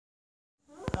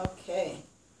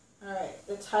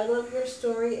title of your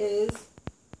story is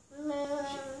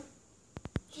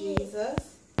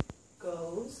Jesus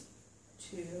Goes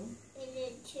to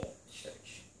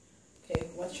Church. Okay,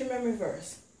 what's your memory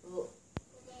verse?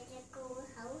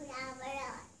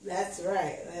 That's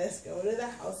right. Let's go to the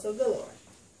house of the Lord.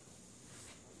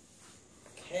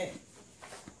 Okay.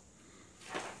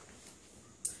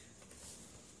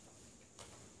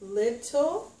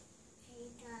 Little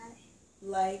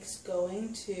likes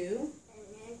going to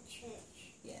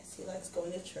church. Yes, he likes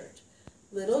going to church.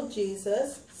 Little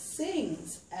Jesus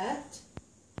sings at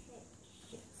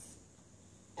church. Yes.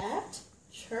 At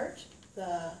church,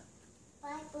 the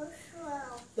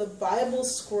Bible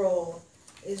scroll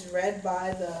is read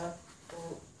by the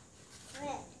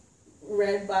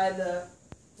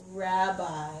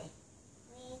rabbi.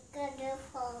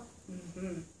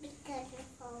 Mm-hmm.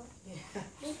 Yeah.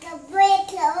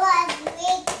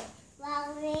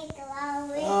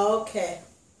 Okay.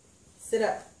 Sit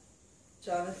up.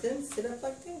 Jonathan, sit up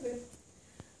like David.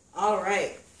 All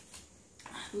right.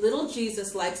 Little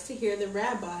Jesus likes to hear the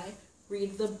rabbi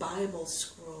read the Bible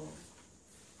scroll.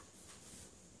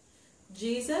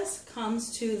 Jesus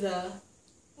comes to the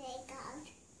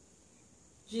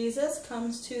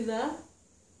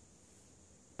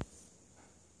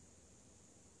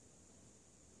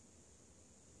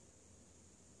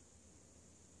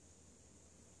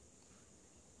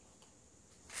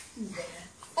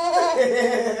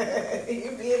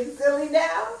You being silly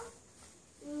now?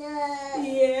 No.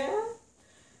 Yeah?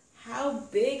 How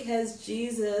big has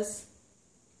Jesus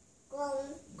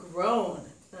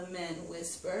grown? The men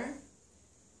whisper.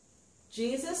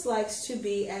 Jesus likes to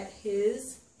be at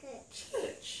his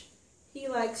church. He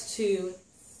likes to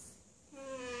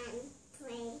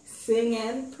sing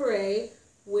and pray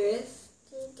with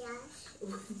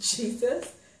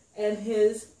Jesus and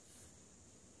his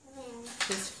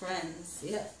friends.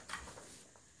 Yeah.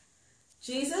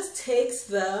 Jesus takes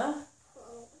the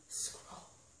scroll.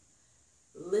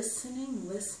 Listening.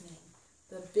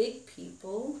 The big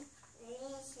people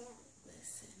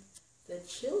listen. The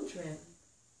children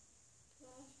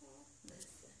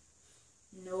listen.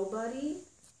 Nobody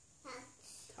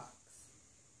talks.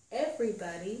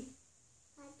 Everybody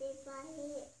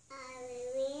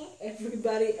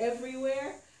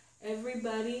everywhere.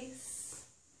 Everybody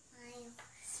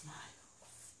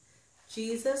smiles.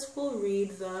 Jesus will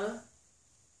read the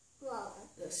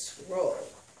scroll.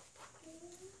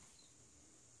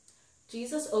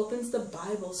 Jesus opens the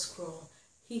Bible scroll.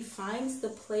 He finds the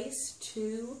place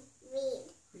to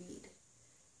read.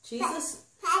 Jesus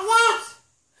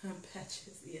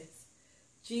patches, yes.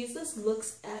 Jesus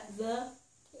looks at the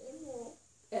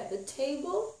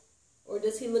table, or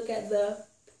does he look at the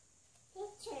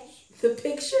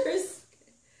pictures?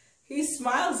 He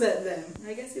smiles at them.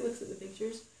 I guess he looks at the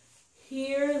pictures.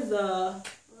 Hear the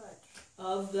word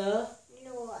of the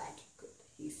Lord. Good,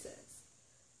 he says.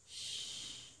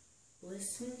 Shh.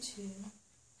 Listen to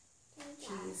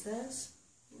Jesus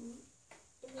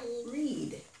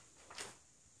read.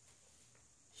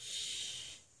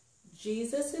 Shh.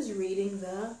 Jesus is reading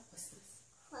the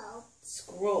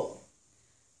scroll.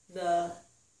 The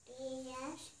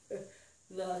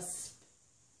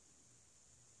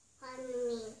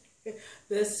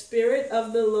Spirit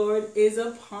of the Lord is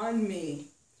upon me.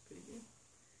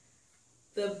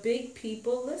 The big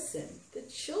people listen. The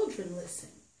children listen.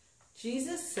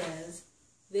 Jesus says,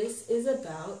 this is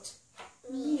about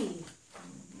me.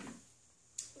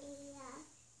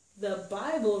 The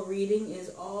Bible reading is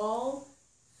all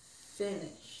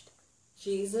finished.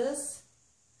 Jesus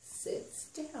sits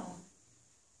down.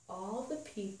 All the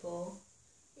people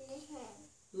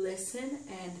listen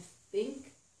and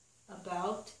think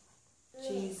about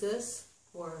Jesus'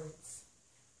 words.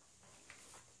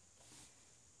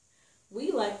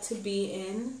 We like to be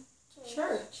in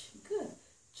church. Good.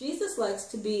 Jesus likes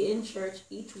to be in church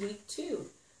each week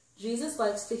too. Jesus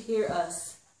likes to hear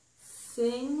us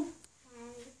sing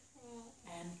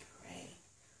and pray.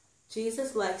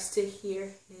 Jesus likes to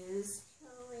hear his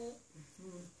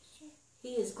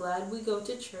He is glad we go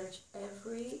to church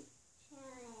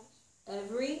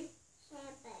every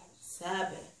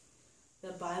Sabbath.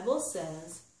 The Bible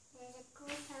says,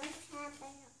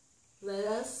 let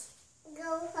us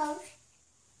go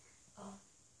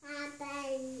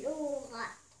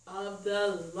of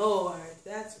the Lord.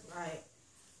 That's right.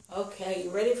 Okay,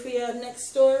 you ready for your next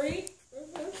story?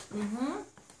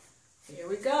 Here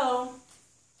we go.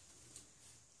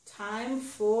 Time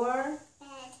for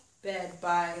Bed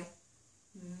by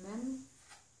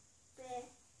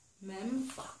Mem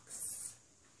Fox.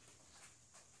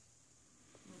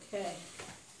 Okay.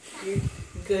 You're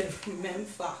good. Mem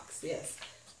Fox, yes.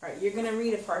 All right, you're going to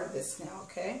read a part of this now,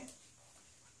 okay?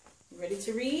 You ready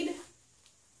to read?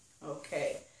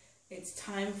 Okay. It's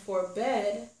time for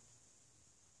bed.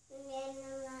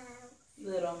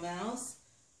 Little mouse.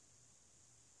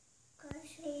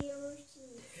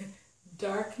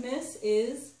 Darkness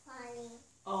is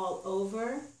all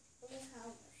over.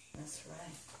 That's right.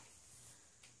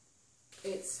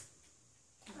 It's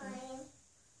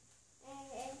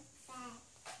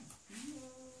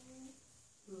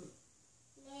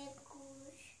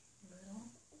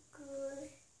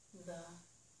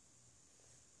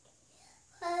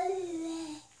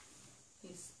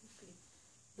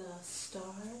the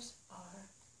stars are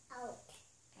out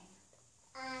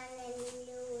and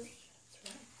loose.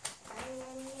 That's right.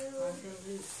 On the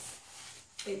loose.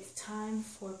 It's time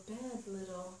for bed,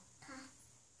 little.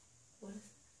 What is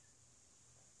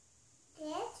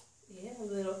that? Yeah,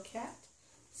 little cat.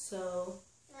 So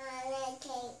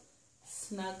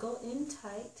snuggle in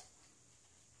tight.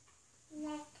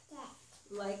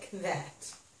 Like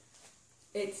that.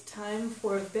 It's time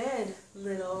for bed,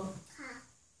 little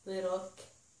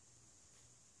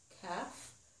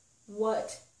calf.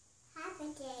 What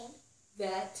happened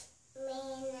that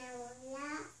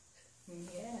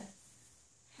yeah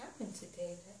happened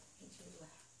today that made you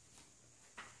laugh?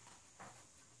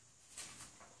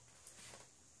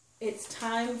 It's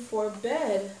time for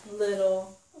bed,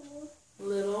 little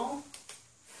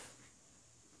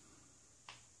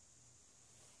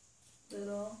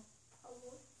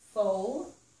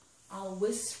foal. I'll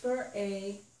whisper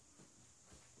a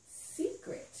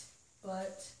secret,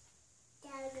 but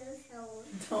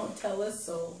don't tell a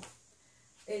soul.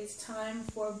 It's time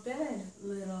for bed,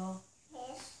 little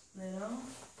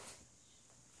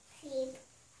sheep.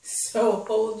 So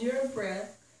hold your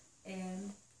breath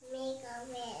and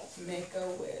make a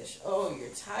wish. Oh, you're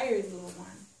tired, little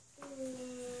one.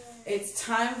 It's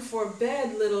time for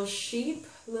bed, little sheep.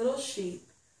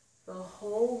 The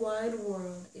whole wide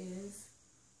world is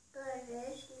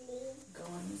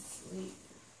going to sleep.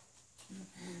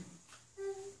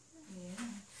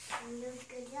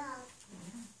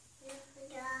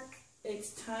 Yeah.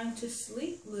 It's time to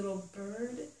sleep, little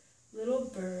bird.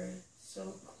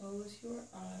 So close your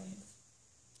eyes.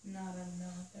 Not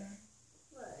another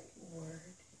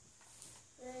word.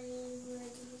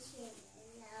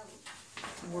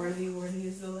 Worthy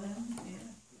is the lamb.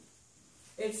 Yeah.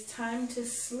 It's time to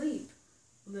sleep,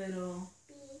 little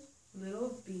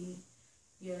bee.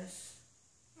 Yes.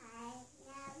 I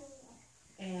love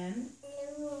you. And you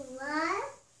love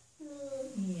me.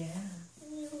 Yeah.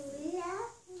 You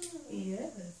love me.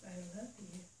 Yes, I love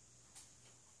you.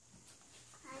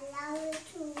 I love you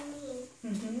to me.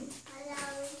 I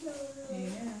love you to me.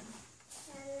 Yeah.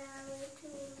 I love you to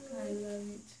me. I love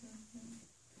you too.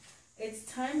 It's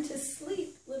time to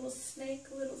sleep, little snake.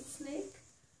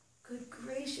 Good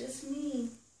gracious me.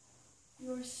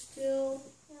 You're still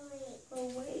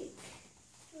awake.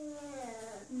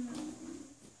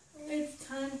 It's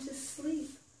time to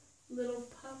sleep, little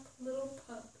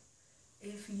pup.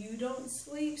 If you don't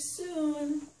sleep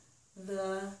soon,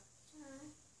 the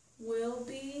sun will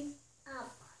be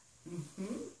up.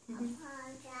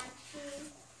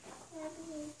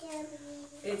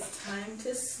 It's time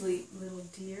to sleep, little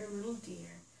dear.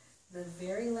 The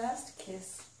very last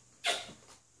kiss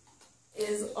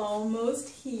is almost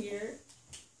here.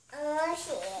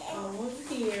 Almost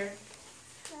here.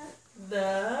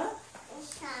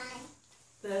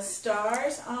 The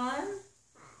stars on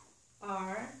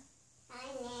are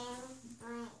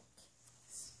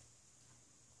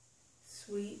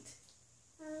sweet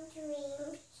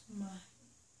dreams.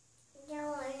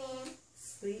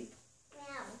 Sleep.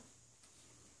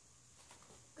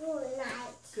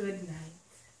 Good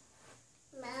night.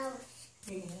 Mouse.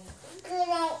 Yeah. Good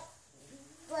night,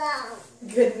 Brown.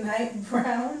 Good night,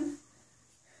 Brown.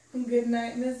 Good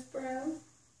night, Miss Brown.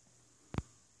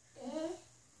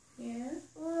 Yeah.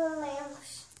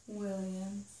 Williams.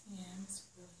 Yeah, Miss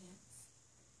Williams.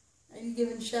 Are you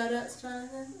giving shout outs,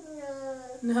 Jonathan?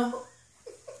 No.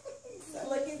 Sound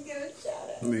like he's giving shout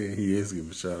outs. Yeah, he is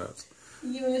giving shout outs.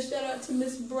 You giving a shout out to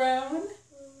Miss Brown?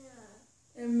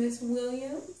 And Miss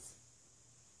Williams?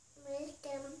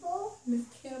 Miss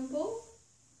Campbell?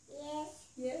 Yes.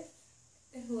 Yes.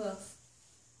 And who else?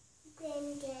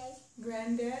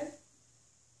 Granddad?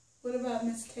 What about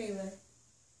Miss Taylor?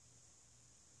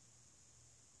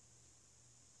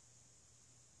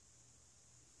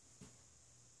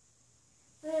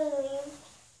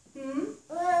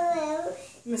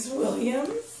 Miss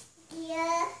Williams?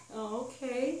 Yeah. Oh,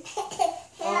 okay.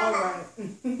 All right.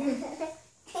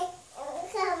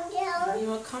 Come down. You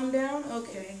want to come down?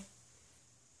 Okay.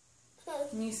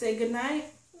 Can you say good night?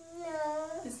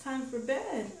 No. Miss time for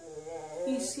bed.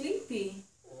 He's sleepy.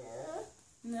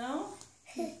 No?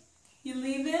 You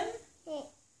leaving?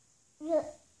 David?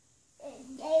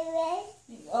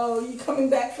 Oh, you coming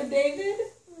back for David?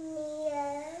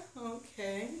 Yeah.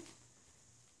 Okay.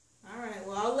 All right.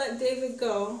 Well, I'll let David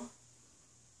go.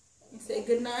 You say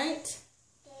good night.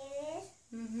 David?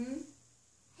 Mm-hmm.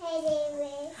 Hey,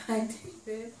 David. Hi,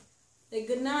 David. Say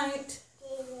good night.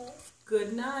 David.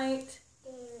 Good night.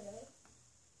 David.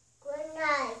 Good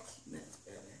night.